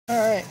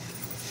Alright,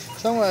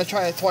 so I'm going to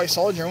try a toy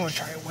soldier. I'm going to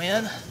try to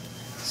win.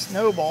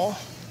 Snowball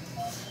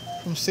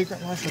from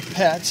Secret Life of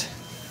Pets.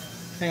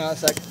 Hang on a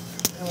sec.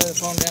 I'll lay the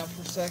phone down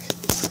for a sec.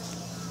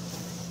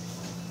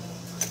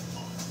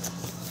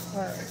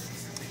 Alright,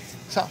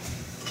 so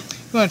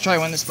I'm going to try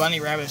to win this bunny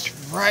rabbit. It's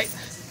right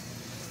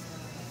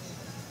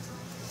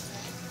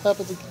up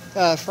at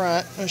the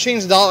front. The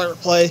machine's $1 at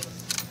play.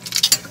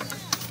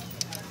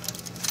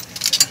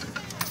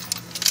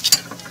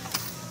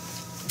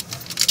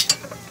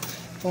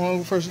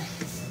 First,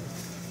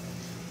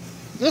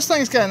 this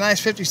thing's got a nice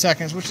 50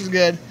 seconds, which is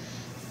good.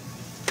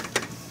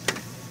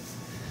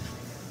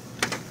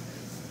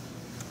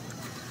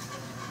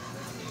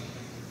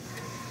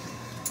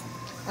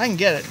 I can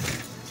get it.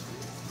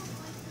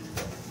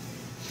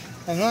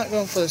 I'm not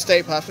going for the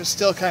Stay Puft. It's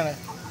still kind of...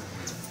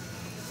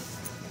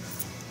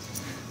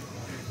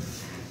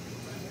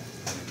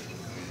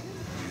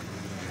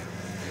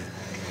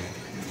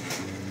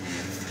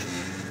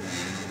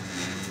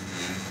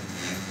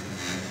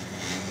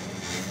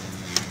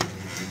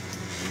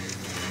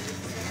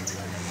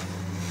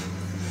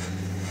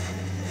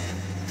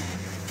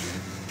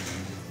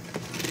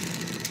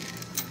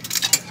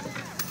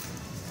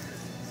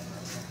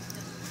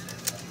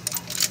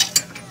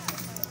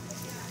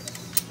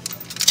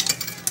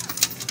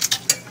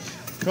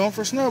 Going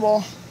for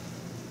Snowball.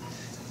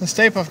 The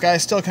Stay Puft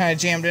guy's still kind of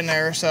jammed in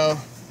there, so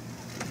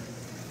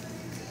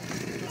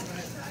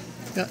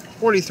got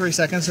 43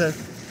 seconds. So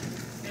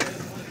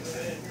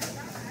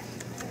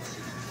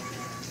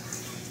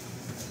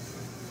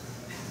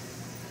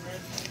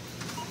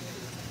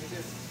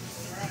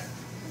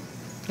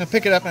now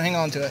pick it up and hang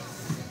on to it.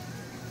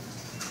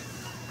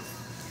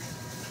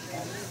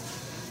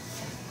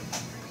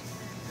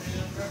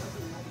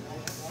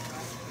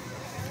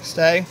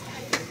 Stay.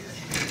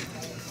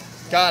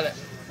 Got it.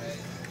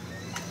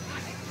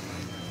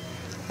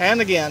 And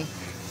again.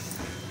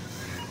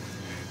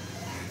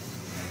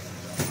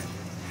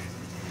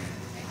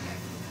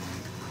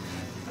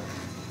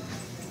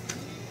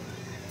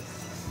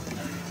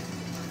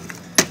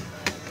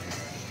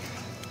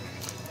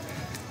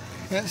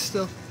 That's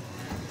still.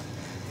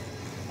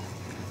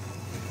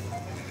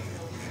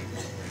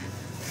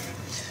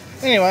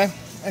 Anyway,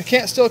 I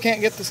still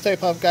can't get the Stay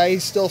Puft guy.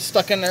 He's still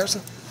stuck in there.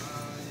 So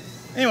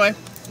anyway,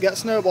 got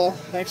Snowball.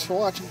 Thanks for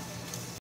watching.